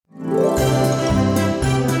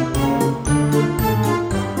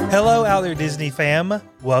out there, Disney fam.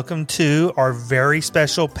 Welcome to our very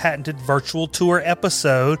special patented virtual tour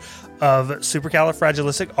episode of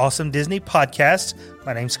Supercalifragilistic Awesome Disney Podcast.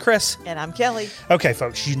 My name's Chris. And I'm Kelly. Okay,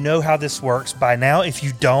 folks, you know how this works by now. If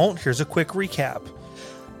you don't, here's a quick recap.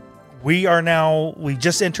 We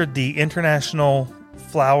just entered the International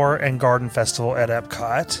Flower and Garden Festival at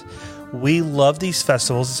Epcot. We love these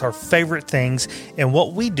festivals. It's our favorite things. And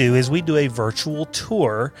what we do is we do a virtual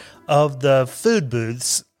tour of the food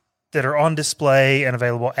booths that are on display and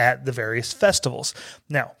available at the various festivals.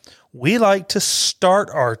 Now, we like to start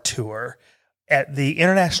our tour at the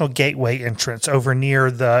International Gateway entrance over near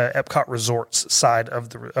the Epcot Resorts side of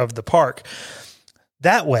the park.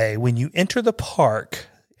 That way, when you enter the park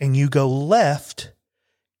and you go left,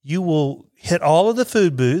 you will hit all of the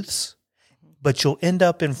food booths, but you'll end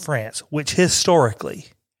up in France, which historically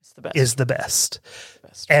is the best.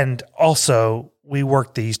 And also, we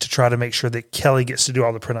work these to try to make sure that Kelly gets to do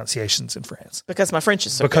all the pronunciations in France. Because my French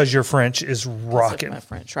is so Because good. your French is rocking. My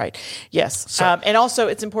French, right. Yes. And also,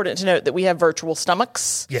 it's important to note that we have virtual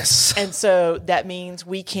stomachs. Yes. And so that means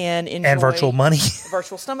we can enjoy... And virtual money.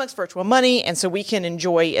 Virtual stomachs, virtual money. And so we can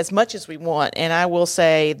enjoy as much as we want. And I will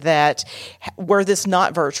say that were this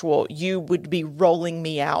not virtual, you would be rolling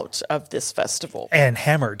me out of this festival. And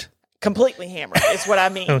hammered. Completely hammered is what I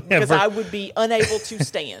mean, because I would be unable to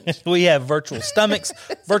stand. We have virtual stomachs,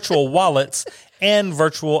 virtual wallets, and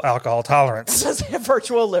virtual alcohol tolerance.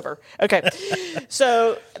 Virtual liver. Okay.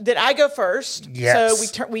 So did I go first? Yes.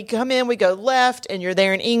 So we come in, we go left, and you're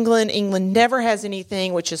there in England. England never has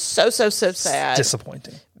anything, which is so sad.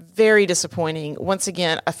 Disappointing. Very disappointing. Once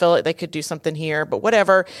again, I feel like they could do something here, but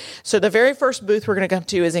whatever. So the very first booth we're going to come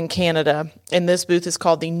to is in Canada, and this booth is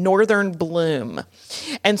called the Northern Bloom.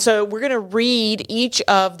 And so we're going to read each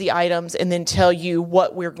of the items and then tell you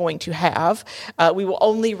what we're going to have. We will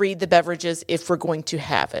only read the beverages if we're going to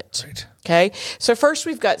have it. Right. Okay. So first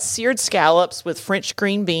we've got seared scallops with French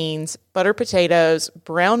green beans, butter potatoes,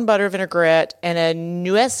 brown butter vinaigrette, and a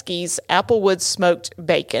Nueske's applewood smoked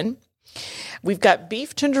bacon. We've got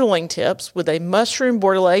beef tenderloin tips with a mushroom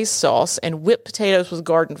bordelaise sauce and whipped potatoes with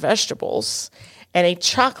garden vegetables, and a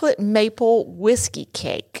chocolate maple whiskey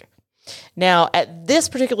cake. Now, at this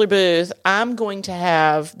particular booth, I'm going to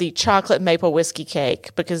have the chocolate maple whiskey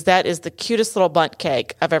cake because that is the cutest little bundt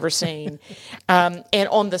cake I've ever seen. And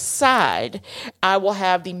on the side, I will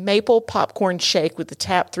have the maple popcorn shake with the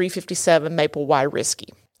Tap 357 maple whiskey.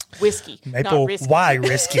 Maple why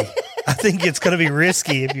risky? I think it's going to be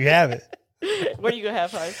risky if you have it. What are you going to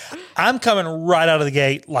have, Hyde? I'm coming right out of the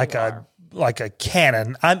gate like a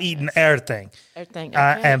cannon. I'm eating everything. Okay.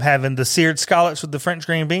 I am having the seared scallops with the French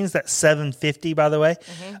green beans. That's $7.50, by the way.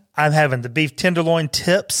 Mm-hmm. I'm having the beef tenderloin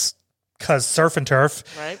tips because surf and turf.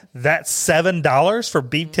 Right. That's $7 for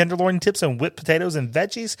beef tenderloin tips and whipped potatoes and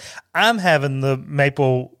veggies. I'm having the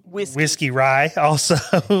maple whiskey rye also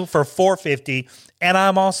for $4.50, and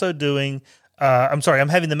I'm also doing. I'm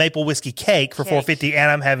having the maple whiskey cake for $4.50,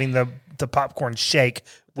 and I'm having the popcorn shake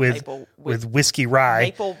with whiskey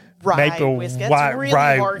rye. Maple whiskey. That's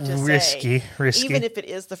really hard to say. Risky. Even if it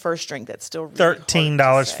is the first drink, that's still really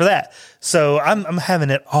 $13 for that. So I'm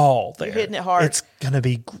having it all there. You're hitting it hard. It's gonna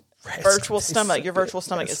be great. Your virtual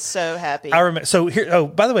stomach is so happy. I remember. So here. Oh,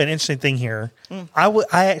 by the way, an interesting thing here. I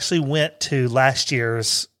actually went to last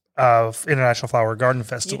year's of International Flower Garden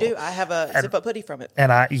Festival. You do. I have a zip-up hoodie from it.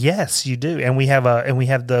 And yes, you do. And we have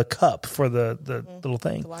the cup for the little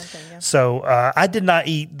thing. The wine thing, yeah. So I did not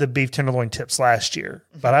eat the beef tenderloin tips last year,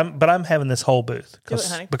 but I'm having this whole booth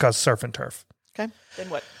because surf and turf. Okay.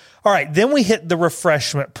 Then what? All right, then we hit the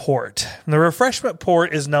refreshment port. The refreshment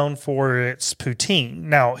port is known for its poutine.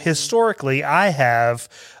 Now, historically, I've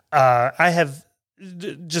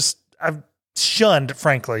shunned,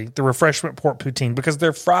 frankly, the refreshment port poutine because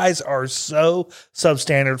their fries are so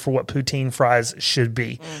substandard for what poutine fries should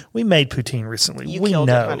be. We made poutine recently. We know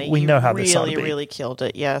how this ought to be. You really killed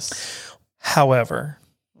it, yes. However,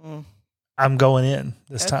 I'm going in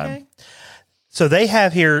this time. So they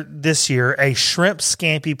have here this year a shrimp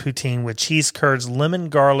scampi poutine with cheese curds, lemon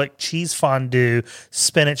garlic, cheese fondue,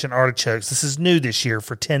 spinach, and artichokes. This is new this year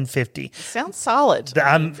for $10.50. Sounds solid.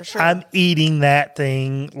 For sure. I'm eating that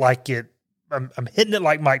thing like it. I'm hitting it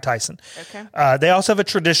like Mike Tyson. Okay. They also have a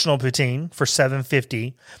traditional poutine for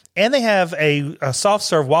 $7.50, and they have a soft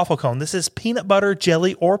serve waffle cone. This is peanut butter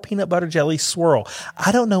jelly or peanut butter jelly swirl.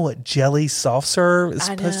 I don't know what jelly soft serve is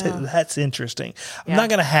supposed to. That's interesting. I'm not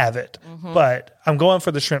going to have it, but I'm going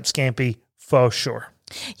for the shrimp scampi for sure.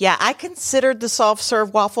 Yeah, I considered the soft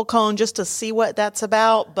serve waffle cone just to see what that's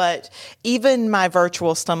about, but even my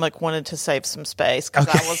virtual stomach wanted to save some space because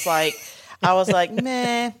I was like,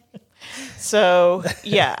 meh. So,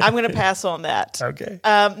 yeah, I'm going to pass on that. Okay.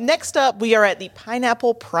 Next up, we are at the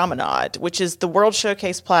Pineapple Promenade, which is the World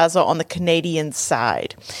Showcase Plaza on the Canadian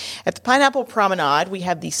side. At the Pineapple Promenade, we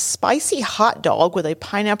have the spicy hot dog with a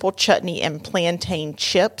pineapple chutney and plantain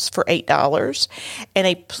chips for $8 and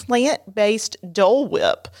a plant-based Dole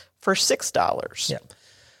Whip for $6. Yeah.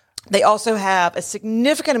 They also have a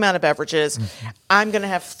significant amount of beverages. I'm going to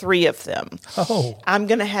have 3 of them. Oh. I'm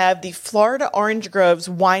going to have the Florida Orange Groves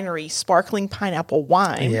Winery Sparkling Pineapple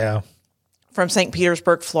Wine Yeah. from St.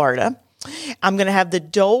 Petersburg, Florida. I'm going to have the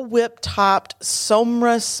Dole Whip topped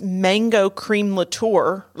Somras Mango Cream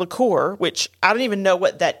liqueur, which I don't even know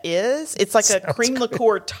what that is. It's like a cream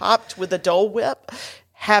liqueur topped with a Dole Whip.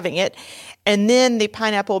 Having it. And then the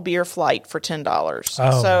pineapple beer flight for $10.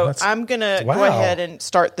 Oh, so I'm going to go ahead and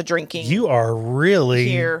start the drinking. You are really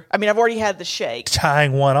here. I mean, I've already had the shake,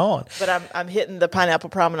 tying one on. but I'm hitting the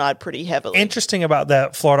Pineapple Promenade pretty heavily. Interesting about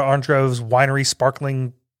that Florida Orange Groves Winery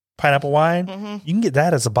sparkling pineapple wine. You can get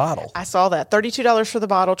that as a bottle. I saw that. $32 for the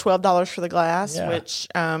bottle, $12 for the glass, Yeah. which,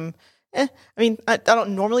 I mean, I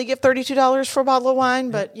don't normally give $32 for a bottle of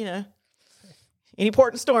wine, but, you know, any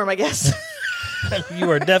port and storm, I guess. You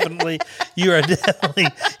are definitely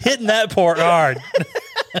hitting that port hard.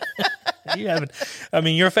 You're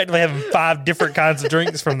effectively having 5 different kinds of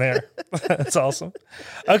drinks from there. That's awesome.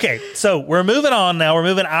 Okay, so we're moving on now. We're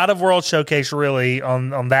moving out of World Showcase really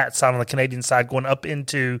on that side, on the Canadian side, going up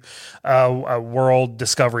into World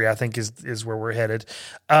Discovery, I think is where we're headed.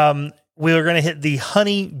 We are going to hit the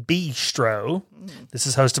Honey Bistro. This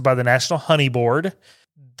is hosted by the National Honey Board.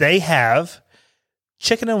 They have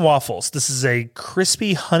chicken and waffles. This is a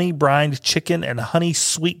crispy honey brined chicken and honey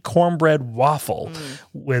sweet cornbread waffle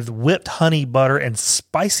with whipped honey butter and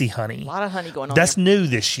spicy honey. A lot of honey going on. That's there. new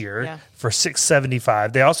this year for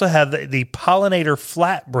 $6.75. They also have the pollinator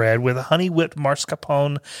flatbread with honey whipped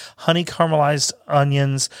mascarpone, honey caramelized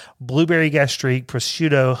onions, blueberry gastrique,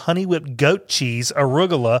 prosciutto, honey whipped goat cheese,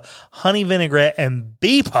 arugula, honey vinaigrette, and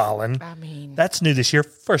bee pollen. I mean, that's new this year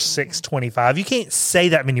for $6.25. You can't say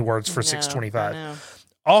that many words for $6.25.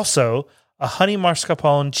 Also, a honey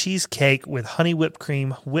mascarpone cheesecake with honey whipped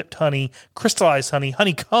cream, whipped honey, crystallized honey,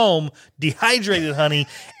 honeycomb, dehydrated honey,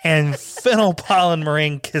 and fennel pollen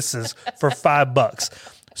meringue kisses for $5.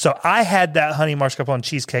 So I had that honey mascarpone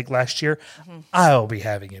cheesecake last year. I'll be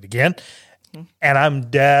having it again. And I'm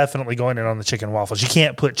definitely going in on the chicken and waffles. You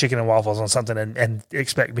can't put chicken and waffles on something and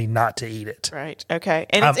expect me not to eat it. Right. Okay.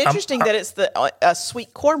 And it's interesting that it's the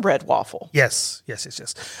sweet cornbread waffle. Yes.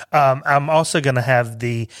 I'm also going to have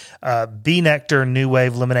the Bee Nectar New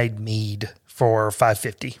Wave Lemonade Mead for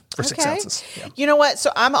 $5.50 for 6 ounces. Yeah. You know what?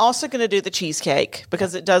 So I'm also going to do the cheesecake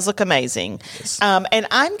because it does look amazing. Yes. And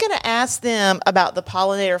I'm going to ask them about the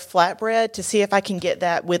pollinator flatbread to see if I can get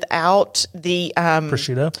that without the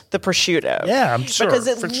prosciutto. The prosciutto. Yeah, I'm sure. Because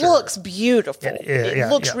it looks beautiful. It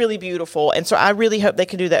looks really beautiful. And so I really hope they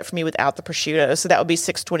can do that for me without the prosciutto. So that would be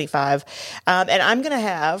 $6.25. And I'm going to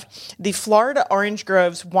have the Florida Orange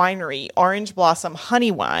Groves Winery Orange Blossom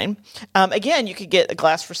Honey Wine. Again, you could get a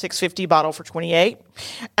glass for $6.50, bottle for $28.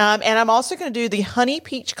 And I'm also going to do the Honey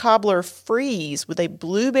Peach Cobbler Freeze with a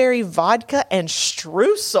blueberry vodka and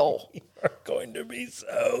streusel. You are going to be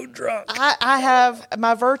so drunk. I have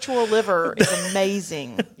my virtual liver is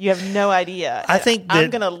amazing. You have no idea. I think I'm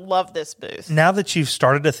going to love this booth. Now that you've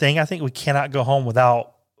started a thing, I think we cannot go home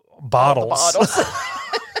without bottles.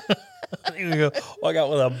 You walk out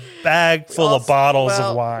with a bag full of bottles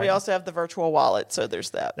of wine. We also have the virtual wallet, so there's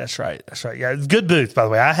that. That's right. Yeah, good booth, by the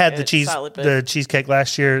way. I had the cheesecake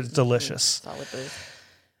last year. It's delicious. Solid booth.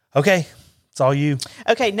 Okay. It's all you.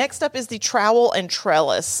 Okay, next up is the Trowel and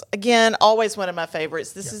Trellis. Again, always one of my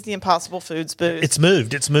favorites. This is the Impossible Foods booth. It's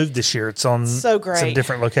moved this year. It's on so great. Some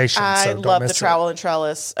different locations. I love the Trowel and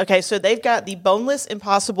Trellis. Okay, so they've got the boneless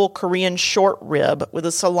Impossible Korean short rib with a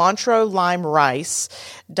cilantro lime rice,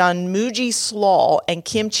 danmuji slaw, and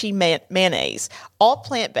kimchi mayonnaise. All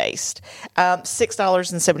plant-based,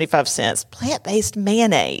 $6.75. Plant-based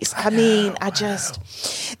mayonnaise. I mean,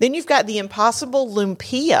 Then you've got the Impossible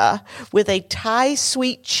Lumpia with a Thai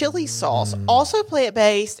sweet chili sauce. Also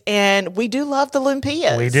plant-based, and we do love the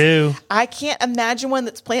lumpias. We do. I can't imagine one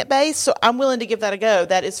that's plant-based, so I'm willing to give that a go.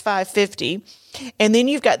 That is $5.50. And then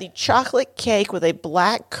you've got the chocolate cake with a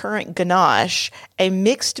black currant ganache, a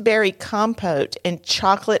mixed berry compote, and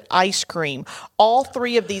chocolate ice cream. All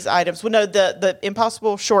 3 of these items. Well, no, the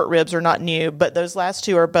Impossible short ribs are not new, but those last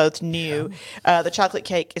 2 are both new. The chocolate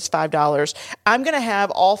cake is $5. I'm going to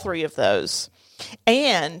have all 3 of those.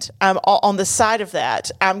 And on the side of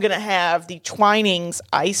that, I'm going to have the Twinings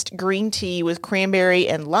iced green tea with cranberry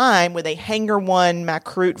and lime with a Hanger One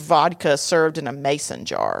Macroot vodka served in a mason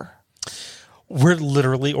jar. We're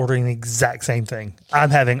literally ordering the exact same thing. I'm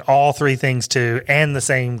having all three things too, and the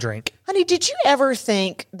same drink. Honey, did you ever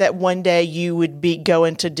think that one day you would be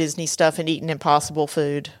going to Disney stuff and eating impossible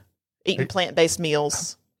food, eating plant-based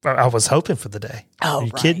meals? I was hoping for the day. Oh, are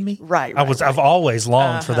you right. kidding me? Right. I've always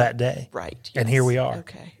longed for that day. Right. And yes. here we are.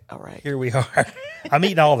 Okay. All right. Here we are. I'm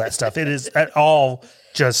eating all that stuff. It is at all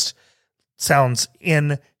just sounds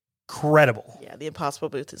incredible. Yeah, the Impossible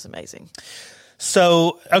booth is amazing.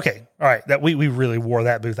 So, okay. All right. That we really wore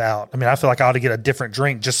that booth out. I mean, I feel like I ought to get a different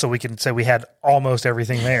drink just so we can say we had almost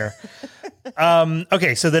everything there.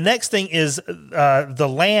 Okay. So the next thing is the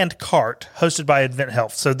Land Cart hosted by Advent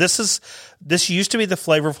Health. So this used to be the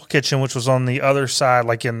Flavorful Kitchen, which was on the other side,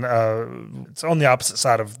 like it's on the opposite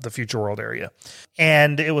side of the Future World area.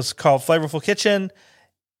 And it was called Flavorful Kitchen.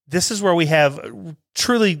 This is where we have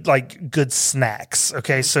truly like good snacks.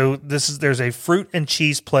 Okay, so there's a fruit and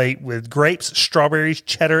cheese plate with grapes, strawberries,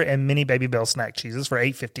 cheddar, and mini Baby Bell snack cheeses for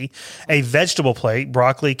 $8.50. A vegetable plate,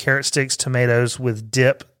 broccoli, carrot sticks, tomatoes with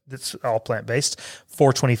dip. That's all plant based.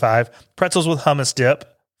 $4.25. Pretzels with hummus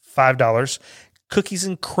dip. $5. Cookies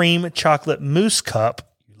and cream chocolate mousse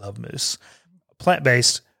cup. You love mousse. Plant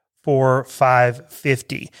based. For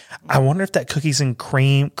 $5.50. I wonder if that cookies and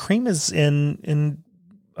cream is in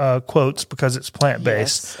quotes because it's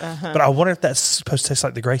plant-based. Yes, but I wonder if that's supposed to taste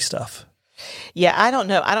like the gray stuff. Yeah, I don't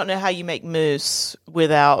know. I don't know how you make mousse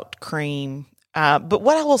without cream. But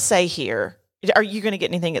what I will say here, are you going to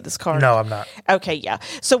get anything at this cart? No, I'm not. Okay, yeah.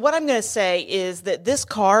 So what I'm going to say is that this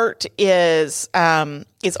cart is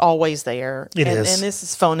always there. It is. And this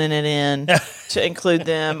is phoning it in to include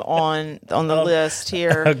them on the list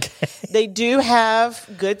here. Okay. They do have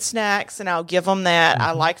good snacks, and I'll give them that.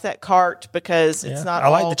 I like that cart because it's not I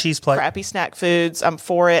like all the cheese plate. crappy snack foods. I'm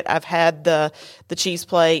for it. I've had the cheese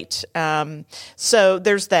plate. So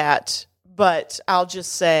there's that. But I'll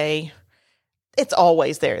just say it's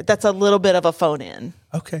always there. That's a little bit of a phone in.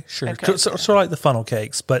 Okay, sure. Okay. Sort of like the funnel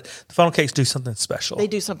cakes, but the funnel cakes do something special. They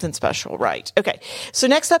do something special, right? Okay. So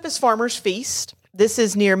next up is Farmer's Feast. This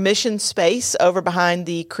is near Mission Space over behind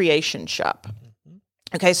the Creation Shop.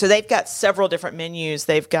 Okay, so they've got several different menus.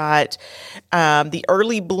 They've got the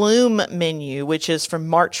Early Bloom menu, which is from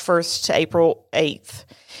March 1st to April 8th,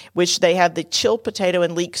 which they have the chilled potato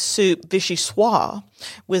and leek soup vichyssoise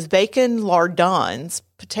with bacon lardons,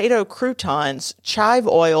 potato croutons, chive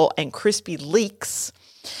oil, and crispy leeks.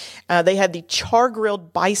 They had the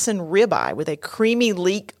char-grilled bison ribeye with a creamy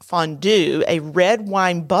leek fondue, a red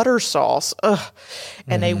wine butter sauce,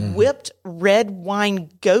 and a whipped red wine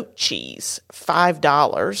goat cheese,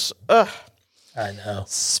 $5. I know.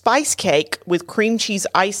 Spice cake with cream cheese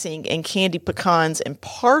icing and candied pecans and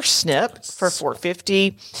parsnip for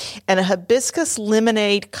 $4.50, and a hibiscus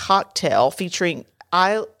lemonade cocktail featuring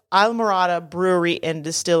Islamorada Brewery and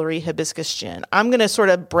Distillery Hibiscus Gin. I'm going to sort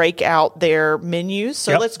of break out their menus.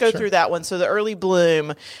 So let's go through that one. So the Early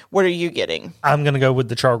Bloom, what are you getting? I'm going to go with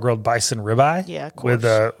the char-grilled bison ribeye. Yeah, of course.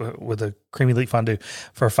 With a creamy leek fondue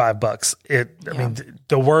for $5. I mean,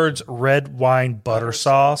 the words red wine butter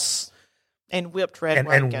sauce and whipped red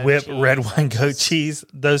wine and goat whipped cheese. red wine goat cheese,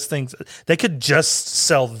 those things, they could just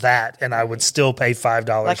sell that and I would still pay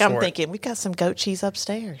 $5 Like for I'm it. thinking, we got some goat cheese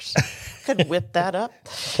upstairs. Could whip that up.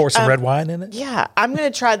 Pour some red wine in it. Yeah, I'm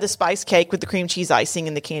going to try the spice cake with the cream cheese icing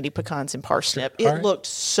and the candy pecans and parsnip. It All right. looked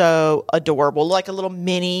so adorable, like a little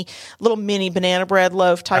mini banana bread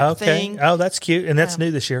loaf type thing. Oh, that's cute. And that's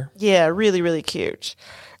new this year. Yeah, really, really cute.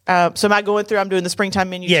 So am I going through? I'm doing the springtime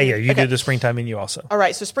menu. Yeah, too? yeah. You Okay. do the springtime menu also. All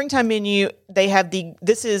right, so springtime menu, they have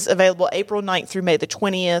this is available April 9th through May the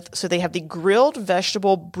 20th. So they have the grilled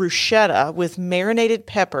vegetable bruschetta with marinated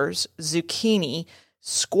peppers, zucchini,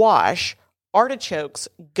 squash, artichokes,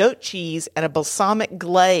 goat cheese, and a balsamic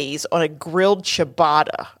glaze on a grilled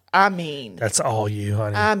ciabatta. I mean, That's all you,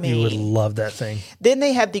 honey. I you would mean- love that thing. then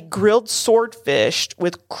they have the grilled swordfish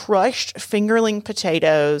with crushed fingerling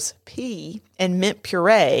potatoes, pea, and mint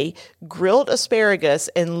puree, grilled asparagus,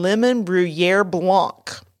 and lemon Gruyere Blanc.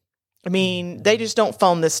 I mean, they just don't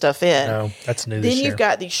phone this stuff in. No, that's new Then this year. you've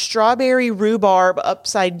got the strawberry rhubarb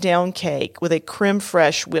upside down cake with a creme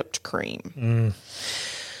fraiche whipped cream.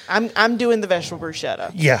 I'm doing the vegetable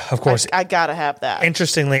bruschetta. Yeah, of course. I gotta have that.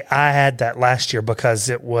 Interestingly, I had that last year because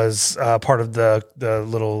it was part of the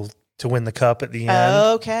little to win the cup at the end.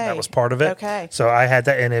 Okay. That was part of it. Okay. So I had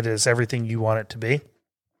that, and it is everything you want it to be.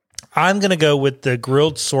 I'm going to go with the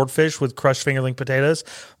grilled swordfish with crushed fingerling potatoes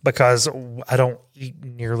because I don't eat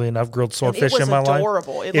nearly enough grilled swordfish was in my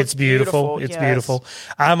adorable. life. It It's looked beautiful. beautiful, It's yes. beautiful.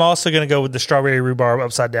 I'm also going to go with the strawberry rhubarb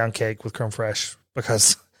upside down cake with creme fraiche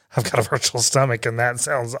because I've got a virtual stomach, and that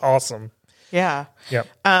sounds awesome. Yeah. Yep.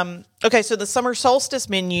 Okay, so the summer solstice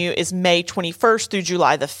menu is May 21st through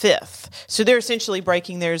July the 5th. So they're essentially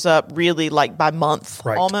breaking theirs up really like by month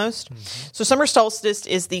Right. almost. So summer solstice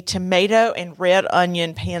is the tomato and red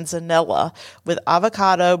onion panzanella with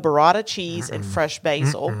avocado, burrata cheese, and fresh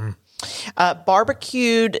basil.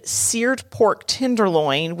 Barbecued seared pork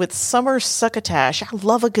tenderloin with summer succotash. I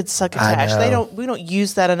love a good succotash. I know. We don't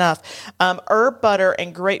use that enough. Herb butter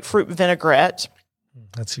and grapefruit vinaigrette.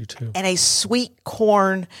 That's you too. And a sweet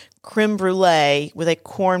corn creme brulee with a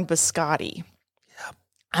corn biscotti.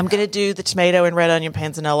 I'm going to do the tomato and red onion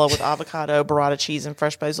panzanella with avocado, burrata cheese, and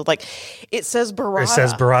fresh basil. Like, it says burrata. It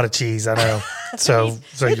says burrata cheese. I know. So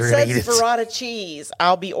you're going to eat It it. says burrata cheese.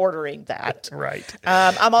 I'll be ordering that. Right.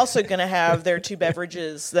 I'm also going to have their two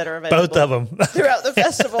beverages that are available. Both of them. Throughout the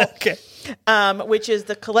festival. Okay. Which is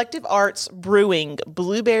the Collective Arts Brewing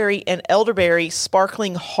Blueberry and Elderberry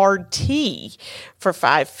Sparkling Hard Tea for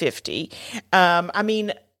 $5.50. I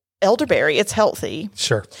mean, elderberry, it's healthy.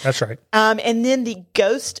 Sure. That's right. And then the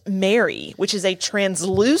Ghost Mary, which is a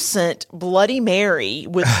translucent Bloody Mary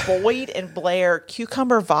with Boyd and Blair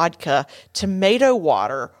cucumber vodka, tomato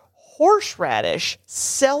water, horseradish,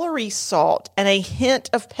 celery salt, and a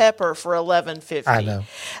hint of pepper for $11.50. I know.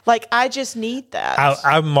 Like, I just need that.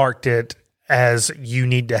 I marked it as you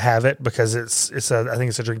need to have it because I think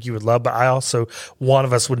it's a drink you would love, but I also, one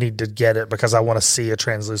of us would need to get it because I want to see a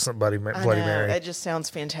translucent Bloody Mary. That just sounds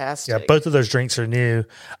fantastic. Yeah, both of those drinks are new.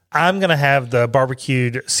 I'm going to have the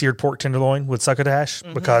barbecued seared pork tenderloin with succotash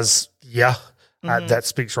because, that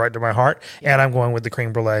speaks right to my heart. And I'm going with the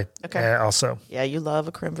creme brulee. Okay. Also. Yeah, you love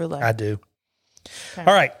a creme brulee. I do. Okay.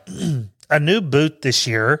 All right. A new booth this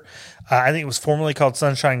year, I think it was formerly called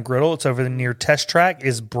Sunshine Griddle. It's over near Test Track,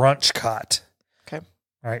 is Brunch Cot. Okay.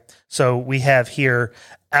 All right. So we have here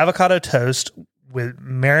avocado toast with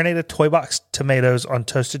marinated toy box tomatoes on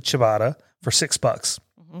toasted ciabatta for $6.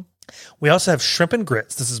 We also have shrimp and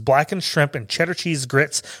grits. This is blackened shrimp and cheddar cheese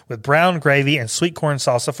grits with brown gravy and sweet corn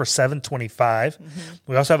salsa for $7.25.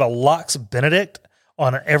 We also have a lox Benedict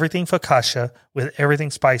on everything focaccia with everything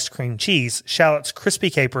spiced cream cheese, shallots, crispy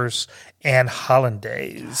capers, and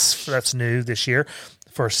hollandaise. That's new this year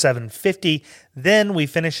for $7.50. Then we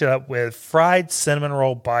finish it up with fried cinnamon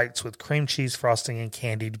roll bites with cream cheese frosting and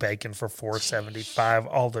candied bacon for $4.75.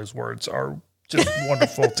 All those words are just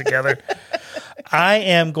wonderful together. I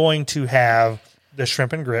am going to have the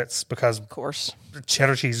shrimp and grits because, of course,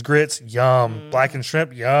 cheddar cheese grits, yum. Blackened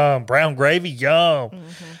shrimp, yum. Brown gravy, yum.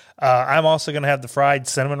 I'm also going to have the fried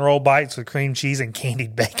cinnamon roll bites with cream cheese and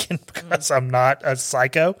candied bacon because I'm not a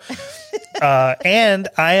psycho. And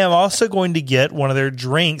I am also going to get one of their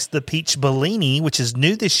drinks, the Peach Bellini, which is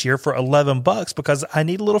new this year for $11 because I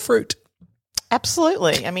need a little fruit.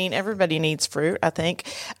 Absolutely. I mean, everybody needs fruit, I think.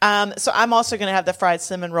 So I'm also going to have the fried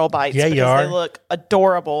cinnamon roll bites because they look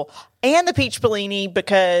adorable. And the peach Bellini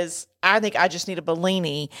because I think I just need a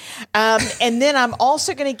Bellini. And then I'm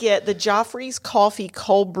also going to get the Joffrey's Coffee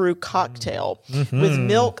Cold Brew Cocktail with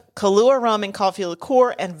milk, Kahlua rum and coffee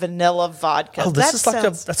liqueur, and vanilla vodka. Oh,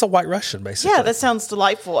 that's a White Russian, basically. Yeah, that sounds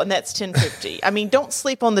delightful, and that's $10.50. I mean, don't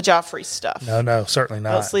sleep on the Joffrey stuff. No, certainly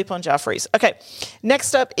not. Don't sleep on Joffrey's. Okay,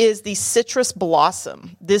 next up is the Citrus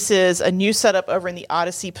Blossom. This is a new setup over in the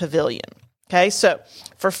Odyssey Pavilion. Okay, so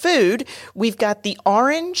for food, we've got the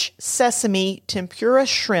orange sesame tempura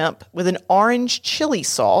shrimp with an orange chili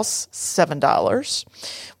sauce, $7.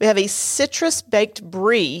 We have a citrus baked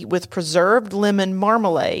brie with preserved lemon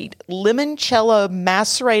marmalade, limoncello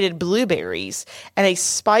macerated blueberries, and a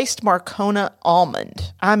spiced Marcona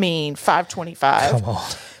almond. I mean, $5.25. Come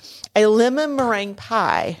on. A lemon meringue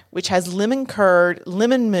pie, which has lemon curd,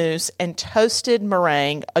 lemon mousse, and toasted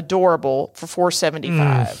meringue, adorable, for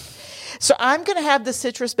 $4.75. So I'm going to have the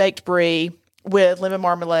citrus baked brie with lemon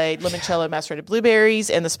marmalade, limoncello macerated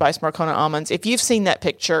blueberries, and the spiced Marcona almonds. If you've seen that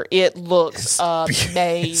picture, it looks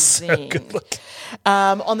amazing. So good looking.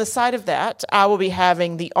 On the side of that, I will be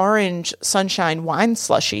having the orange sunshine wine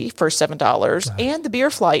slushy for $7 and the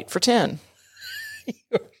beer flight for $10.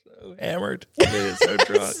 You're so hammered. You're so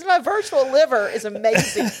drunk. My virtual liver is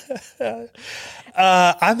amazing.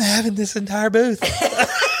 I'm having this entire booth.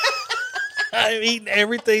 I'm eating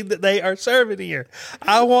everything that they are serving here.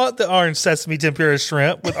 I want the orange sesame tempura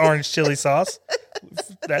shrimp with orange chili sauce.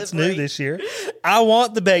 That's new this year. I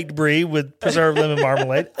want the baked brie with preserved lemon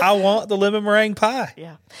marmalade. I want the lemon meringue pie.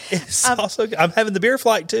 Yeah. It's also good. I'm having the beer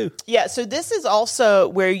flight too. Yeah, so this is also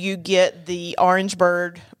where you get the Orange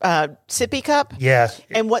Bird sippy cup. Yeah.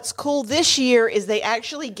 And what's cool this year is they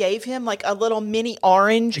actually gave him like a little mini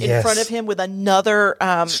orange in front of him with another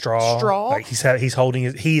straw. Like he's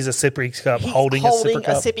holding he's a sippy cup holding a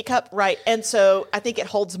sippy cup. Right. And so I think it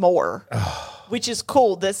holds more. Which is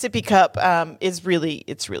cool. The sippy cup is really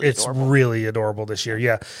adorable. Really adorable this year.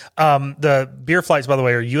 Yeah. The beer flights, by the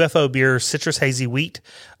way, are UFO beer, citrus hazy wheat,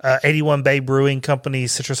 81 Bay Brewing Company,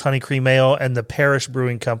 citrus honey cream ale, and the Parish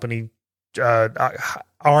Brewing Company,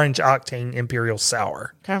 orange octane imperial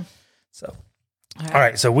sour. Okay. So, all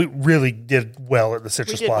right. So we really did well at the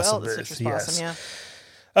Citrus Blossom. Yeah.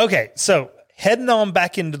 Okay. So heading on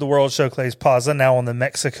back into the World Showcase Plaza, now on the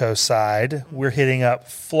Mexico side, we're hitting up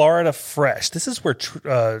Florida Fresh. This is where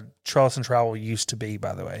Trellis and Trowel used to be,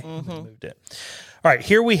 by the way. We moved it. All right,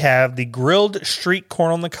 here we have the grilled street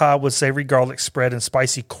corn on the cob with savory garlic spread and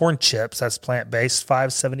spicy corn chips. That's plant-based,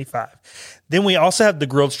 $5.75. Then we also have the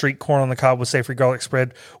grilled street corn on the cob with savory garlic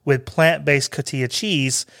spread with plant-based cotija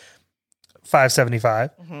cheese,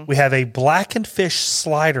 $5.75. We have a blackened fish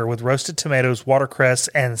slider with roasted tomatoes, watercress,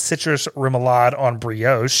 and citrus remoulade on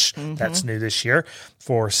brioche. That's new this year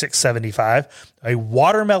for $6.75. A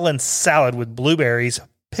watermelon salad with blueberries,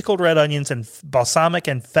 pickled red onions, and balsamic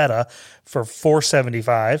and feta for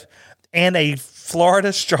 $4.75. And a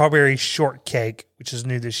Florida strawberry shortcake, which is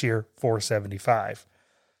new this year, $4.75.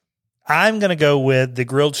 I'm going to go with the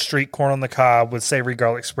grilled street corn on the cob with savory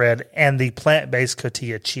garlic spread and the plant-based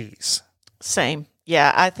cotija cheese. Same.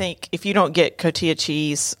 Yeah, I think if you don't get cotija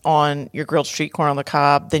cheese on your grilled street corn on the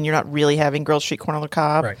cob, then you're not really having grilled street corn on the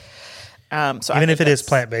cob. Right. So even if it is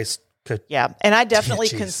plant-based. Yeah, and I definitely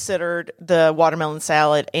considered the watermelon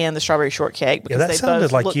salad and the strawberry shortcake because that sounded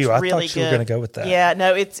both like you. I really thought you were going to go with that. Yeah,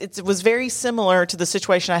 no, it was very similar to the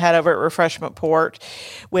situation I had over at Refreshment Port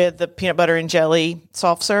with the peanut butter and jelly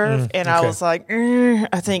soft serve, and I was like,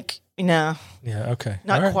 I think no. Yeah. Okay.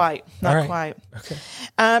 Not quite. Okay.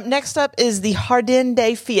 Next up is the Jardín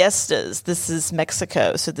de Fiestas. This is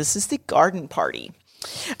Mexico, so this is the garden party.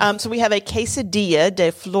 So we have a quesadilla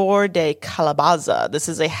de flor de calabaza. This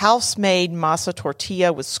is a house-made masa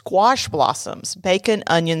tortilla with squash blossoms, bacon,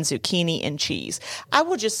 onion, zucchini, and cheese. I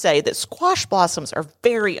will just say that squash blossoms are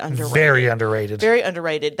very underrated. Very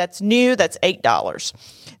underrated. That's new. That's $8.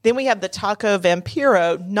 Then we have the taco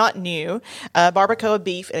vampiro, not new, barbacoa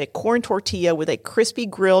beef and a corn tortilla with a crispy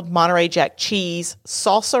grilled Monterey Jack cheese,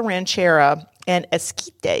 salsa ranchera, and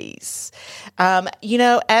esquites.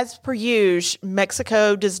 As per usual,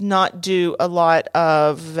 Mexico does not do a lot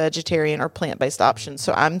of vegetarian or plant-based options,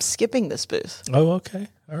 so I'm skipping this booth. Oh, okay.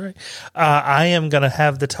 All right. I am going to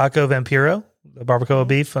have the taco vampiro, the barbacoa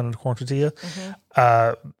beef and corn tortilla.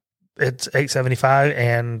 It's $8.75,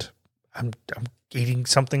 and I'm eating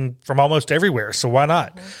something from almost everywhere, so why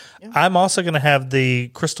not? Yeah. I'm also going to have the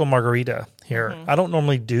crystal margarita here. I don't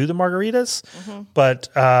normally do the margaritas, but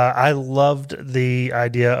I loved the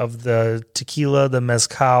idea of the tequila, the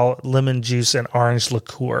mezcal, lemon juice, and orange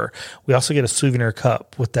liqueur. We also get a souvenir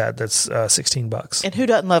cup with that. That's $16. And who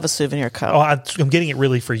doesn't love a souvenir cup? Oh, I'm getting it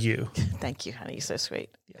really for you. Thank you, honey. You're so sweet.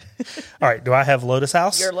 All right. Do I have Lotus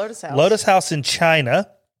House? Your Lotus House. Lotus House in China.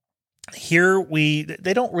 Here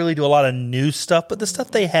they don't really do a lot of new stuff, but the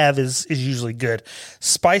stuff they have is usually good.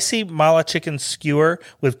 Spicy mala chicken skewer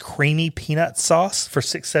with creamy peanut sauce for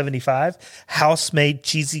 $6.75. House-made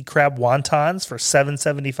cheesy crab wontons for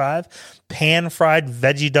 $7.75. Pan-fried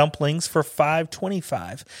veggie dumplings for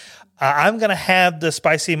 $5.25. I'm going to have the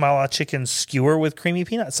spicy mala chicken skewer with creamy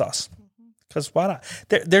peanut sauce. Because why not?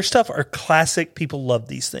 Their stuff are classic. People love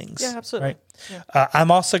these things. Yeah, absolutely. Right? Yeah.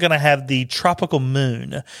 I'm also going to have the Tropical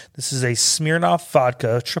Moon. This is a Smirnoff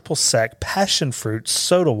vodka, triple sec, passion fruit,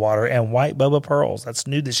 soda water, and white boba pearls. That's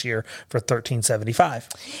new this year for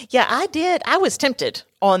 $13.75. Yeah, I did. I was tempted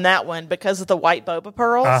on that one because of the white boba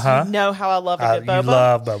pearls. You know how I love a good boba. You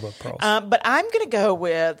love boba pearls. But I'm going to go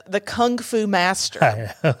with the Kung Fu Master.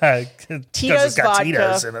 Tito's vodka,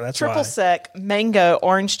 Tito's in it, that's triple sec, mango,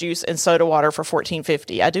 orange juice, and soda water for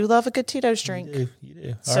 $14.50. I do love a good Tito's drink. You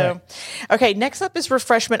do. Okay, next up is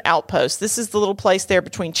Refreshment Outpost. This is the little place there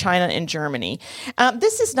between China and Germany.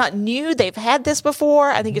 This is not new. They've had this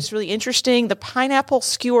before. I think it's really interesting. The pineapple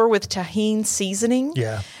skewer with tahini seasoning.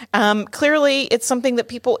 Yeah. Clearly, it's something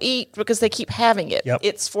that people eat because they keep having it. Yep.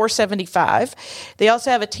 It's $4.75. They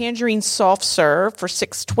also have a tangerine soft serve for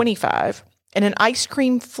 $6.25. and an ice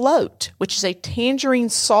cream float, which is a tangerine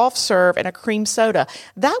soft serve and a cream soda.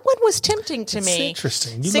 That one was tempting to me.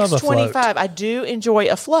 Interesting. You love a $6.25. float. I do enjoy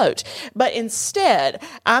a float, but instead,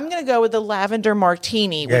 I'm going to go with the lavender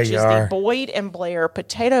martini, which is the Boyd and Blair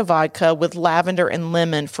potato vodka with lavender and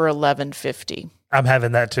lemon for $11.50. I'm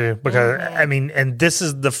having that too because I mean, and this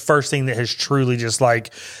is the first thing that has truly just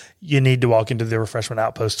like you need to walk into the refreshment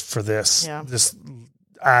outpost for this. Yeah.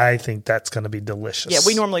 I think that's going to be delicious. Yeah,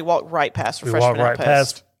 we normally walk right past We refreshment walked right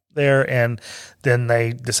outpost. past there, and then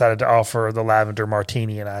they decided to offer the lavender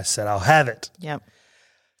martini, and I said, I'll have it. Yep.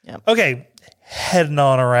 Okay, heading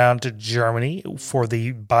on around to Germany for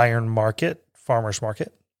the Bayern Market, Farmers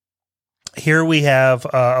Market. Here we have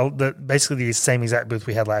basically the same exact booth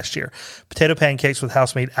we had last year. Potato pancakes with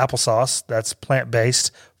house-made applesauce. That's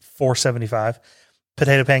plant-based, $4.75.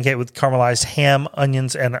 Potato pancake with caramelized ham,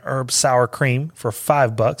 onions, and herb sour cream for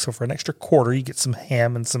 $5. So for an extra quarter, you get some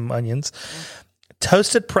ham and some onions.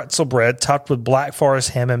 Toasted pretzel bread topped with Black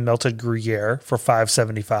Forest ham and melted Gruyere for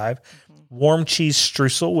 $5.75. Warm cheese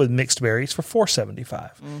streusel with mixed berries for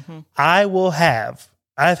 $4.75.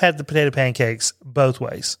 I've had the potato pancakes both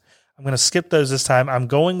ways. I'm going to skip those this time. I'm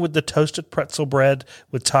going with the toasted pretzel bread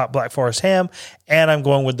with top Black Forest ham, and I'm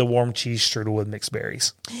going with the warm cheese strudel with mixed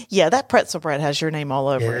berries. Yeah, that pretzel bread has your name all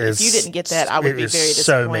over it. If you didn't get that, I would be very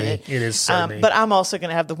disappointed. It is so me. But I'm also going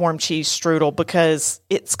to have the warm cheese strudel because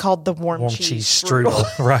it's called the warm cheese strudel.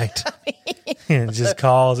 Right. It just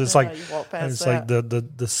calls. It's like you walk past it's that. like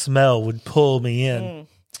the smell would pull me in.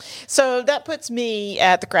 So that puts me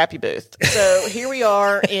at the crappy booth. So here we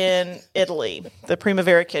are in Italy, the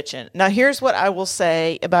Primavera Kitchen. Now, here's what I will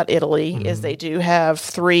say about Italy is they do have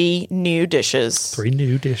 3 new dishes. 3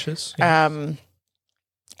 new dishes. And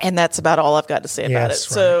that's about all I've got to say about it. Yes,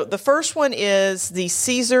 So the first one is the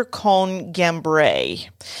Caesar con gambray.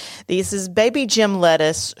 This is baby Jim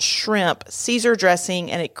lettuce, shrimp, Caesar dressing,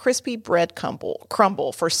 and a crispy bread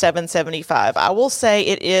crumble for $7.75. I will say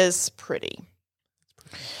it is pretty.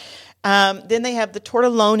 Then they have the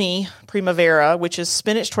tortelloni primavera, which is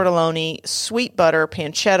spinach tortelloni, sweet butter,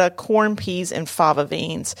 pancetta, corn peas, and fava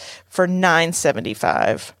beans for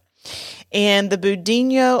 $9.75. And the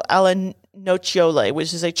budino alla nocciole,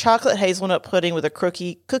 which is a chocolate hazelnut pudding with a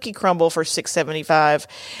cookie crumble for $6.75.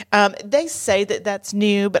 They say that that's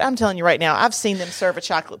new, but I'm telling you right now, I've seen them serve a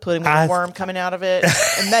chocolate pudding with a worm coming out of it,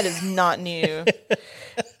 and that is not new.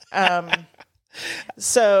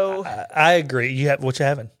 So I agree. You have what you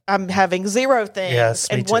having? I'm having 0 things. Yes,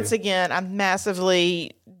 me and too. once again, I'm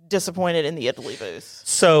massively disappointed in the Italy booth.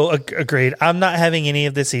 So agreed. I'm not having any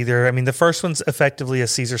of this either. I mean, the first one's effectively a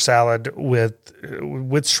Caesar salad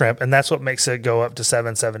with shrimp, and that's what makes it go up to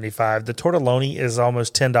 $7.75. The tortelloni is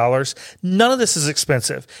almost $10. None of this is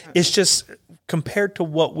expensive. It's just compared to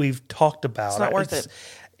what we've talked about. It's not worth it.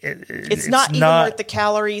 It's not even worth the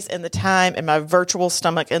calories and the time and my virtual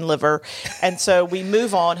stomach and liver. And so we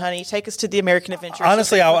move on, honey. Take us to the American Adventure.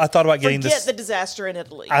 Honestly, I thought about getting Forget this. the disaster in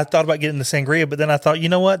Italy. I thought about getting the sangria, but then I thought, you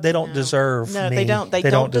know what? They don't deserve No, me. they don't. They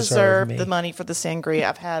don't deserve me. the money for the sangria.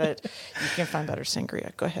 I've had it. You can find better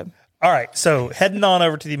sangria. Go ahead. All right. So heading on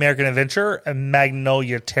over to the American Adventure and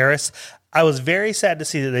Magnolia Terrace. I was very sad to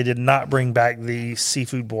see that they did not bring back the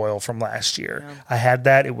seafood boil from last year. Yeah. I had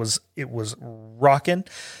that. It was rocking.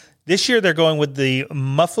 This year, they're going with the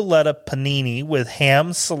muffaletta panini with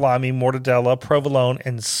ham, salami, mortadella, provolone,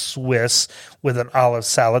 and Swiss with an olive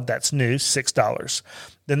salad. That's new, $6.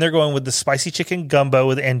 Then they're going with the spicy chicken gumbo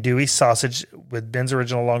with andouille sausage with Ben's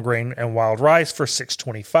Original Long Grain and wild rice for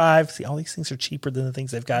 $6.25. See, all these things are cheaper than the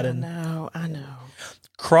things they've got in. I know.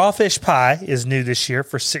 Crawfish pie is new this year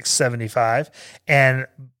for $6.75. And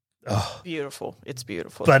beautiful. It's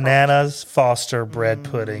beautiful. Bananas Foster bread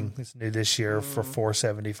pudding is new this year for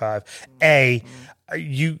 $4.75.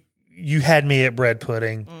 You had me at bread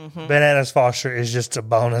pudding. Bananas Foster is just a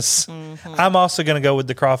bonus. I'm also going to go with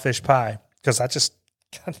the crawfish pie because I just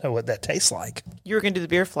kind of know what that tastes like. You were going to do the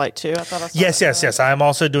beer flight too. I thought I saw Yes. I am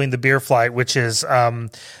also doing the beer flight, which is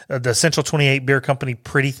the Central 28 Beer Company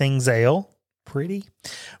Pretty Things Ale.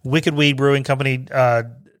 Wicked Weed Brewing Company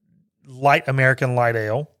Light American Light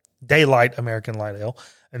Ale. Daylight American Light Ale,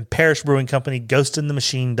 and Parish Brewing Company Ghost in the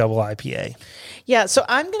Machine Double IPA. Yeah, so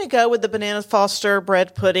I'm going to go with the Bananas Foster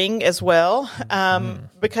bread pudding as well,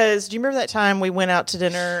 because do you remember that time we went out to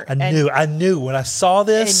dinner? I knew when I saw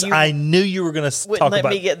this, I knew you were going to talk about. Wouldn't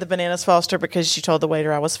let me get the Bananas Foster because you told the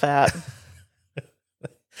waiter I was fat.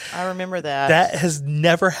 I remember that. That has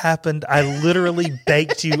never happened. I literally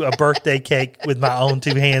baked you a birthday cake with my own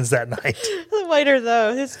 2 hands that night. The waiter,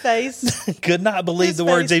 though, his face. Could not believe the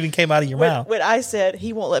words even came out of your mouth. When I said,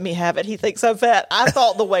 he won't let me have it, he thinks I'm fat, I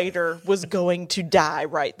thought the waiter was going to die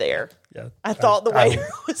right there. Yeah. I thought the waiter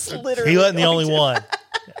was literally. He wasn't the going only to- one.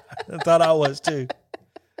 I thought I was too.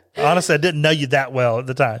 Honestly, I didn't know you that well at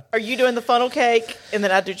the time. Are you doing the funnel cake and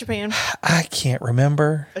then I do Japan? I can't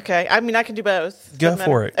remember. Okay. I mean, I can do both. Go Doesn't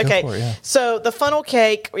for matter. it. Go Okay. for it, yeah. So the funnel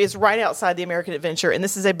cake is right outside the American Adventure, and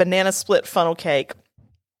this is a banana split funnel cake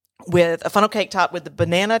with a funnel cake topped with the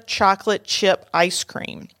banana chocolate chip ice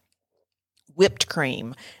cream, whipped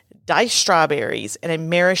cream, diced strawberries, and a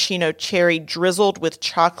maraschino cherry drizzled with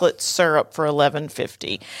chocolate syrup for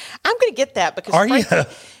 $11.50. I'm going to get that because Are you?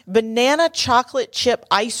 frankly, banana chocolate chip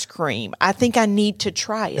ice cream. I think I need to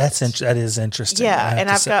try it. That is interesting. I Yeah, have and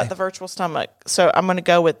to I've got say. the virtual stomach, so I'm going to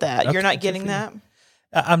go with that. You're Okay, not good getting for you. that?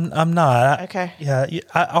 I'm not. Okay. Yeah.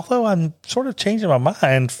 Although I'm sort of changing my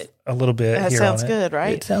mind a little bit. That here sounds on it. good,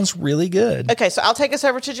 right? It sounds really good. Okay, so I'll take us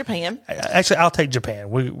over to Japan. Actually, I'll take Japan.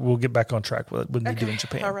 We'll get back on track with me doing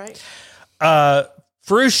Japan. All right.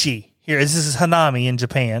 Furushi here. This is hanami in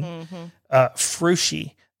Japan. Mm-hmm.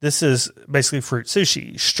 Furushi. This is basically fruit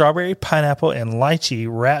sushi. Strawberry, pineapple, and lychee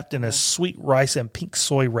wrapped in a sweet rice and pink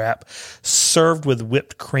soy wrap, served with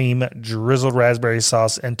whipped cream, drizzled raspberry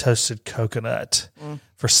sauce, and toasted coconut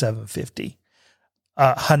for $7.50.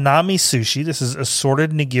 Hanami sushi. This is assorted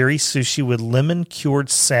nigiri sushi with lemon cured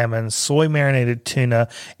salmon, soy marinated tuna,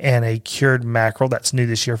 and a cured mackerel. That's new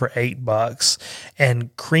this year for $8.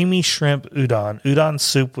 And creamy shrimp udon. Udon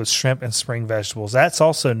soup with shrimp and spring vegetables. That's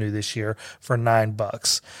also new this year for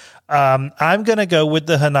 $9. I'm going to go with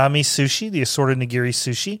the Hanami sushi, the assorted nigiri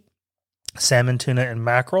sushi. Salmon, tuna, and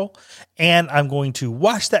mackerel. And I'm going to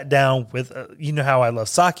wash that down with, you know how I love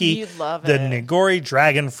sake. You love the it. Nigori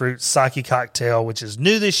Dragon Fruit Sake Cocktail, which is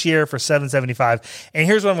new this year for $7.75. And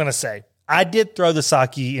here's what I'm going to say. I did throw the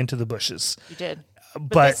sake into the bushes. You did.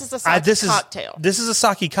 But this is a sake cocktail. This is a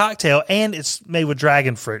sake cocktail, and it's made with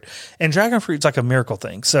dragon fruit. And dragon fruit's like a miracle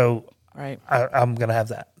thing. So Right. I'm going to have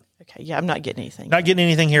that. Okay. Yeah, I'm not getting anything. Not getting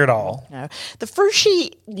anything here at all. No. The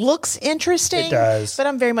Furushi looks interesting. It does. But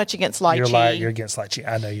I'm very much against lychee. You're against lychee.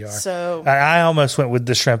 I know you are. So- I almost went with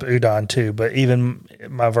the shrimp udon too, but even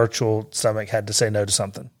my virtual stomach had to say no to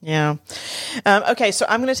something. Yeah. Okay, so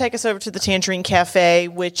I'm going to take us over to the Tangerine Cafe,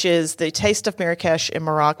 which is the taste of Marrakesh in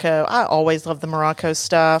Morocco. I always love the Morocco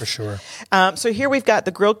stuff. For sure. So here we've got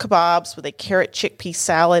the grilled kebabs with a carrot chickpea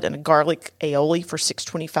salad and a garlic aioli for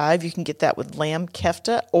 $6.25. You can get that with lamb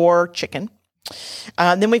kefta or chicken.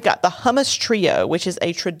 Then we've got the hummus trio, which is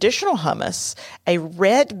a traditional hummus, a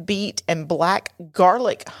red beet and black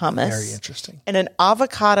garlic hummus. Very interesting. And an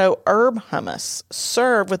avocado herb hummus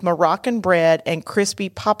served with Moroccan bread and crispy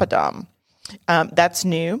papadum. That's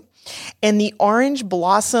new. And the orange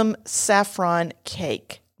blossom saffron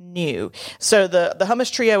cake. New. So the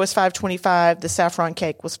hummus trio was $5.25. The saffron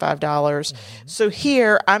cake was $5. So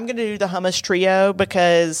here I'm going to do the hummus trio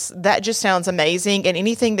because that just sounds amazing. And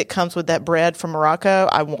anything that comes with that bread from Morocco,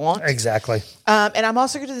 I want. Exactly. And I'm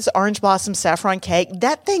also going to do this orange blossom saffron cake.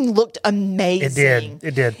 That thing looked amazing.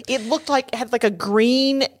 It did. It looked like it had like a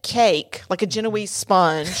green cake, like a Genoese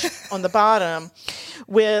sponge on the bottom,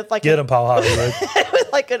 with like Get them, Paul Hollywood.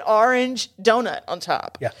 with like an orange donut on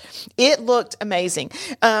top. Yeah. It looked amazing.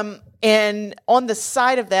 And on the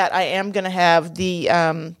side of that, I am going to have the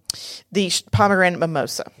pomegranate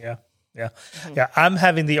mimosa. Yeah. Yeah. I'm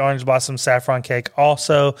having the orange blossom saffron cake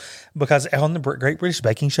also because on the Great British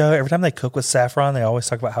Baking Show, every time they cook with saffron, they always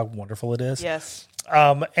talk about how wonderful it is. Yes.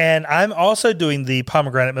 And I'm also doing the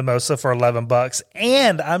pomegranate mimosa for $11,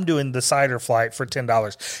 and I'm doing the cider flight for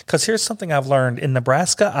 $10. Because here's something I've learned in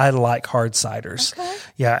Nebraska: I like hard ciders. Okay.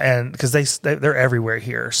 Yeah, and because they're everywhere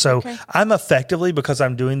here, so I'm effectively, because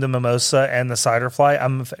I'm doing the mimosa and the cider flight,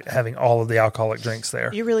 I'm having all of the alcoholic drinks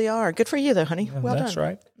there. You really are. Good for you, though, honey. Well That's done.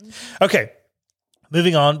 right. Okay,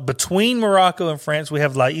 moving on. Between Morocco and France, we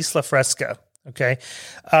have La Isla Fresca. Okay,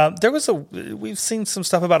 we've seen some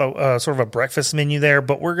stuff about a sort of a breakfast menu there,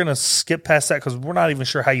 but we're going to skip past that because we're not even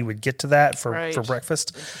sure how you would get to that for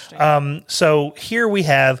breakfast. So here we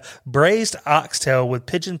have braised oxtail with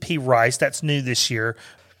pigeon pea rice. That's new this year.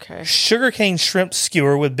 Okay. Sugarcane shrimp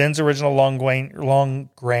skewer with Ben's original long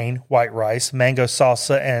grain white rice, mango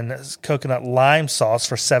salsa, and coconut lime sauce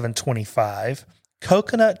for $7.25.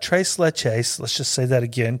 Coconut tres leches. Let's just say that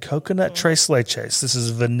again. Coconut tres leches. This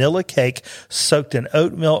is vanilla cake soaked in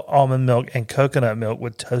oat milk, almond milk, and coconut milk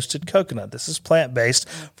with toasted coconut. This is plant-based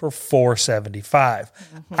for $4.75.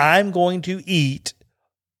 I'm going to eat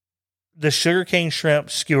the sugarcane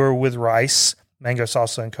shrimp skewer with rice, mango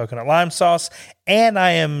salsa, and coconut lime sauce, and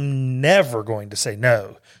I am never going to say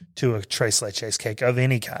no to a Tres Leches cake of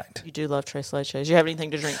any kind. You do love Tres Leches. You have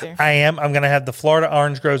anything to drink there? I am. I'm going to have the Florida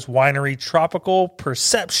Orange Groves Winery Tropical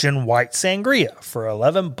Perception White Sangria for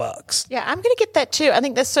 $11. Yeah, I'm going to get that too. I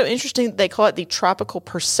think that's so interesting that they call it the Tropical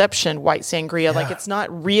Perception White Sangria. Like it's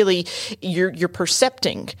not really, you're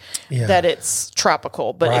percepting that it's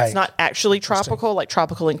tropical, but it's not actually tropical, like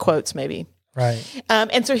tropical in quotes maybe. Right.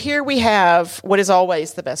 And so here we have what is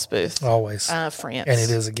always the best booth. Always. France. And it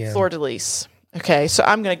is again. Fleur de Lis. Okay, so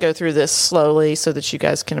I'm going to go through this slowly so that you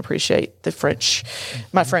guys can appreciate the French,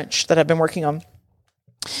 my French that I've been working on.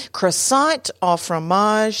 Croissant au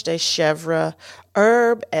fromage de chèvre,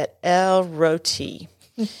 herbe et elle rôti.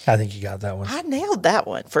 I think you got that one. I nailed that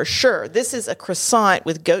one for sure. This is a croissant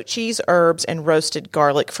with goat cheese, herbs, and roasted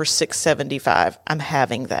garlic for $6.75. I'm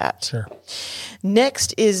having that. Sure.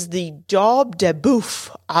 Next is the daube de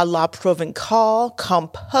boeuf à la provençale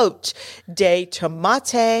compote de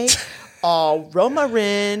tomate au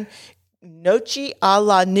romarin noci à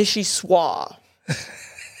la niçoise.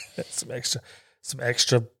 Some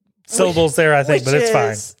extra syllables there, I think, but it's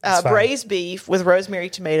fine. It's fine. Braised beef with rosemary,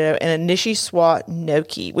 tomato, and a niçoise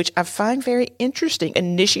gnocchi, which I find very interesting. A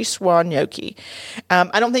niçoise gnocchi.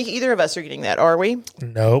 I don't think either of us are getting that, are we?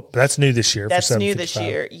 Nope, that's new this year. That's new this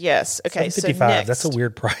year. Yes. Okay. So next, that's a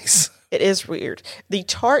weird price. It is weird. The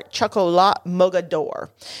Tarte Chocolat Mogador.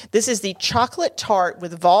 This is the chocolate tart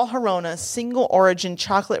with Valrhona single origin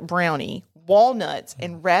chocolate brownie, walnuts,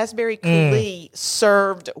 and raspberry coulis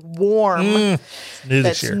served warm. New this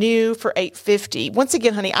That's year. new for $8.50. Once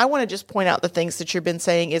again, honey, I want to just point out the things that you've been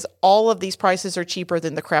saying is all of these prices are cheaper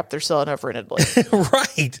than the crap they're selling over in Italy.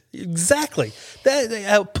 Right. Exactly. They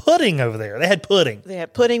had pudding over there. They had pudding. They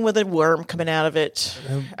had pudding with a worm coming out of it.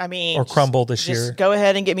 I mean, Or crumble this just year. go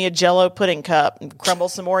ahead and get me a Jell-O pudding cup and crumble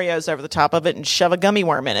some Oreos over the top of it and shove a gummy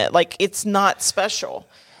worm in it. Like, it's not special.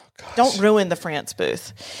 Don't ruin the France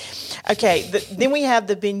booth. Okay, then we have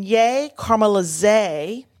the beignet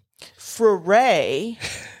caramelisé, frère,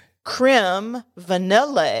 crème,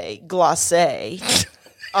 vanille glacé,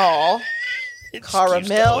 all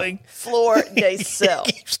caramel, fleur de sel.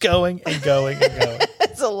 Keeps going and going and going.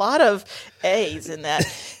 It's a lot of A's in that.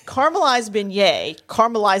 Caramelized beignet. Do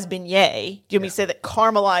you want me to say that?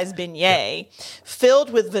 Caramelized beignet,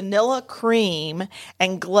 filled with vanilla cream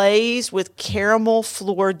and glazed with caramel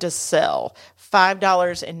fleur de sel.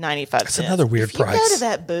 $5.95. That's another weird if you price. go to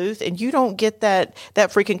that booth and you don't get that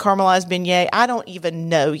freaking caramelized beignet, I don't even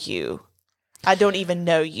know you.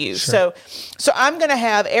 Sure. So I'm going to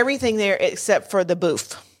have everything there except for the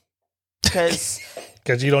bouffe. Because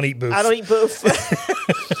you don't eat booth. I don't eat bouffe.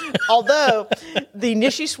 Although the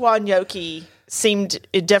niçoise gnocchi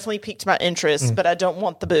it definitely piqued my interest, but I don't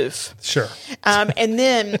want the bouffe. Sure. And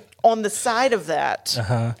then on the side of that,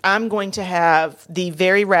 I'm going to have the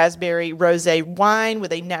very raspberry rosé wine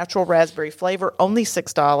with a natural raspberry flavor, only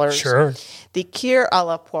 $6. Sure. The Kir à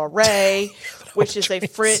la Poirée, which is a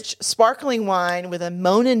French sparkling wine with a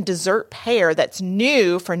Monin dessert pear that's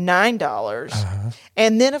new for $9.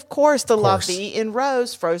 And then, of course, the La Vie in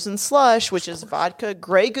Rose frozen slush, which is vodka,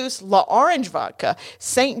 Grey Goose, La Orange vodka,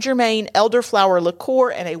 Saint Germain elderflower liqueur,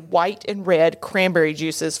 and a white and red cranberry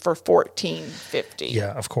juices for $14.50.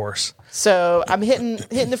 Yeah, of course. So I'm hitting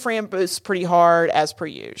the Framboos pretty hard as per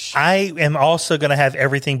usual. I am also going to have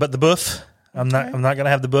everything but the buff. I'm not going to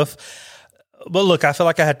have the buff. But look, I feel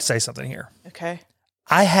like I had to say something here. Okay.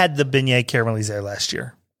 I had the beignet caramelisé last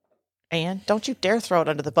year. And don't you dare throw it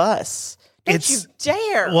under the bus. Don't you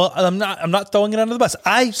dare. Well, I'm not throwing it under the bus.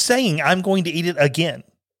 I'm saying I'm going to eat it again.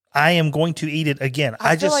 I am going to eat it again.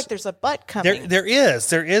 I feel like there's a butt coming. There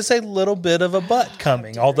is a little bit of a butt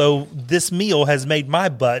coming, although this meal has made my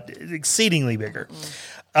butt exceedingly bigger.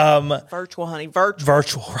 Virtual, honey.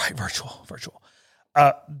 Virtual. Virtual.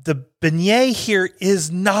 The beignet here is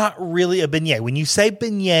not really a beignet. When you say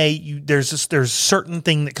beignet, there's a certain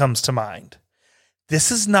thing that comes to mind.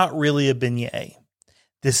 This is not really a beignet.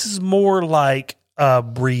 This is more like a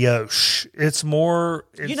brioche. You're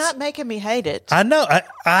not making me hate it. I know.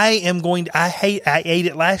 I ate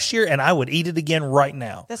it last year and I would eat it again right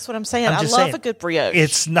now. That's what I'm saying. I love a good brioche.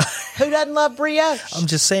 It's not. Who doesn't love brioche? I'm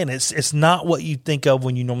just saying it's not what you think of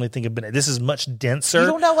when you normally think of beignet. This is much denser. You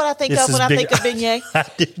don't know what I think of when I think of beignet. I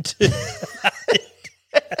do too.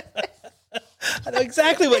 I know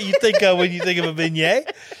exactly what you think of when you think of a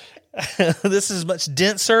beignet. This is much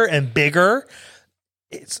denser and bigger.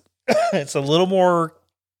 It's a little more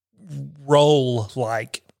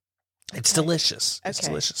roll-like. It's delicious. It's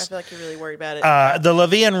delicious. I feel like you're really worried about it. The La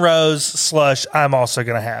Vie en Rose slush, I'm also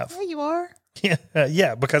going to have. Yeah, you are.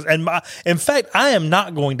 Yeah, because in fact, I am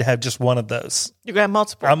not going to have just one of those. You're going to have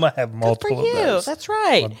multiple. I'm going to have multiple Good for you. of those. That's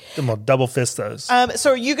right. I'm going to double fist those.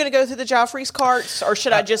 So are you going to go through the Joffrey's carts, or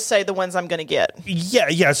should I just say the ones I'm going to get?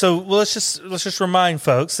 Yeah. So let's just remind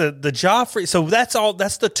folks that the Joffrey. So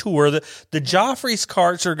that's the tour. The Joffrey's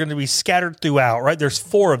carts are going to be scattered throughout. Right. There's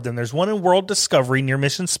 4 of them. There's one in World Discovery near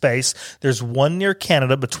Mission Space. There's one near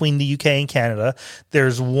Canada, between the UK and Canada.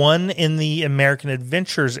 There's one in the American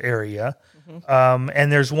Adventures area.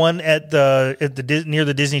 And there's one at the near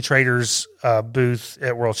the Disney Traders booth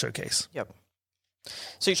at World Showcase. Yep.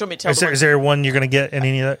 So you told me to tell Is there one you're going to get in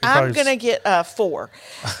any of that? I'm going to get 4.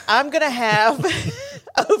 I'm going to have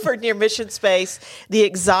over near Mission Space the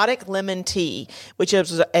exotic lemon tea, which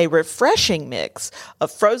is a refreshing mix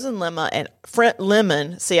of frozen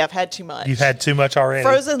lemon. See, I've had too much. You've had too much already.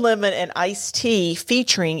 Frozen lemon and iced tea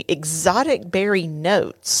featuring exotic berry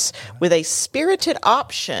notes with a spirited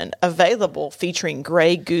option available featuring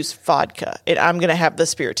Grey Goose vodka. And I'm going to have the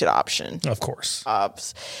spirited option. Of course.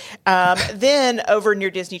 Then over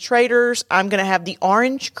near Disney Traders, I'm going to have the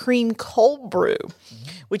orange cream cold brew,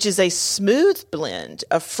 which is a smooth blend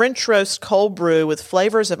of French roast cold brew with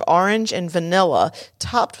flavors of orange and vanilla,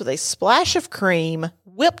 topped with a splash of cream,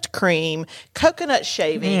 whipped cream, coconut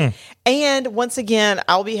shaving, and once again,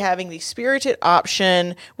 I'll be having the spirited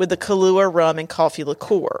option with the Kahlua rum and coffee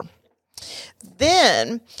liqueur.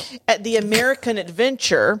 Then, at the American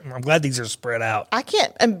Adventure... I'm glad these are spread out. I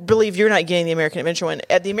can't believe you're not getting the American Adventure one.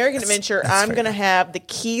 At the American Adventure, I'm going to have the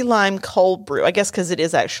key lime cold brew. I guess because it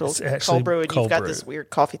is actually cold brew, and you've got this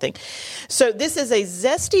weird coffee thing. So this is a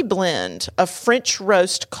zesty blend of French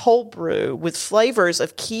roast cold brew with flavors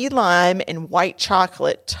of key lime and white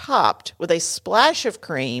chocolate, topped with a splash of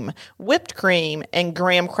cream, whipped cream, and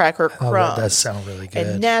graham cracker crumbs. Oh, that does sound really good.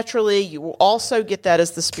 And naturally, you will also get that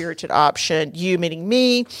as the spirited option. You, meaning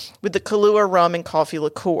me, with the Kahlua rum and coffee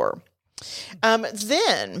liqueur.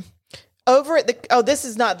 Then, over at this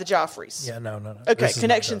is not the Joffrey's. Yeah, no. Okay,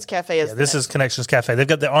 Connections Cafe is this is Connections Cafe. They've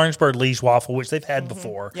got the Orangeburg Liege waffle, which they've had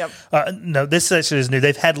before. Yep. No, this actually is new.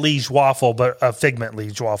 They've had Liege waffle, but a Figment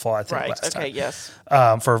Liege waffle, I think, last time. Yes.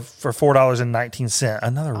 For $4.19.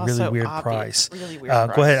 Another Also really weird obvious, price. really weird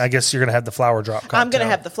price. Go ahead. I guess you're going to have the flower drop cocktail. I'm going to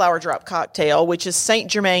have the flower drop cocktail, which is Saint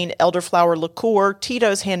Germain elderflower liqueur,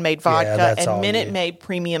 Tito's handmade vodka, and Minute Maid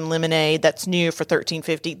premium lemonade. That's new for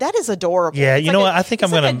 $13.50. That is adorable. Yeah, you know what? I think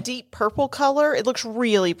I'm going to a deep purple color. It looks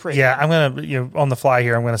really pretty. Yeah, I'm going to on the fly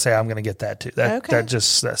here. I'm going to say I'm going to get that too.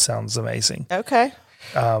 That sounds amazing. Okay.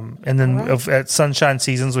 And then at Sunshine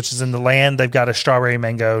Seasons, which is in the Land, they've got a strawberry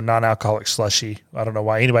mango non-alcoholic slushy. I don't know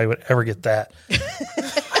why anybody would ever get that.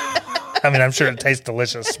 I mean, I'm sure it tastes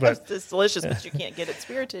delicious, but it's delicious, but you can't get it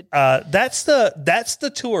spirited. That's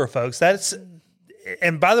the tour, folks.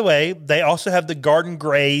 And by the way, they also have the Garden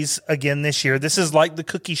Graze again this year. This is like the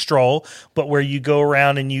cookie stroll, but where you go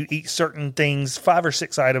around and you eat certain things, 5 or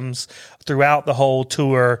 6 items throughout the whole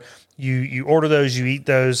tour. You order those, you eat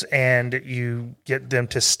those, and you get them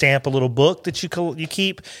to stamp a little book that you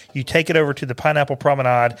keep. You take it over to the Pineapple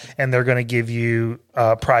Promenade, and they're going to give you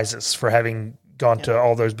prizes for having gone to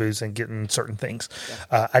all those booths and getting certain things.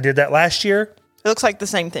 Yeah. I did that last year. It looks like the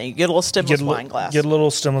same thing. You get a little stemless wine glass. Get a little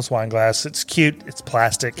stemless wine glass. It's cute. It's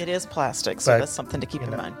plastic. It is plastic, so that's something to keep in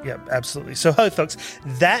mind. Yeah, absolutely. So, hey, folks,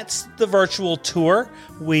 that's the virtual tour.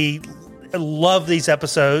 We love these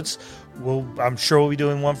episodes. I'm sure we'll be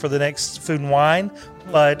doing one for the next Food and Wine,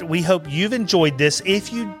 but we hope you've enjoyed this.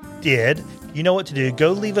 If you did, you know what to do.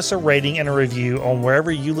 Go leave us a rating and a review on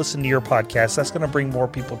wherever you listen to your podcast. That's going to bring more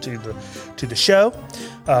people to the show.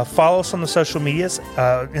 Follow us on the social medias,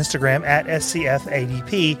 Instagram at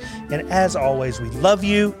SCFADP. And as always, we love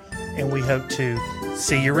you, and we hope to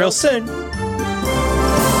see you real soon.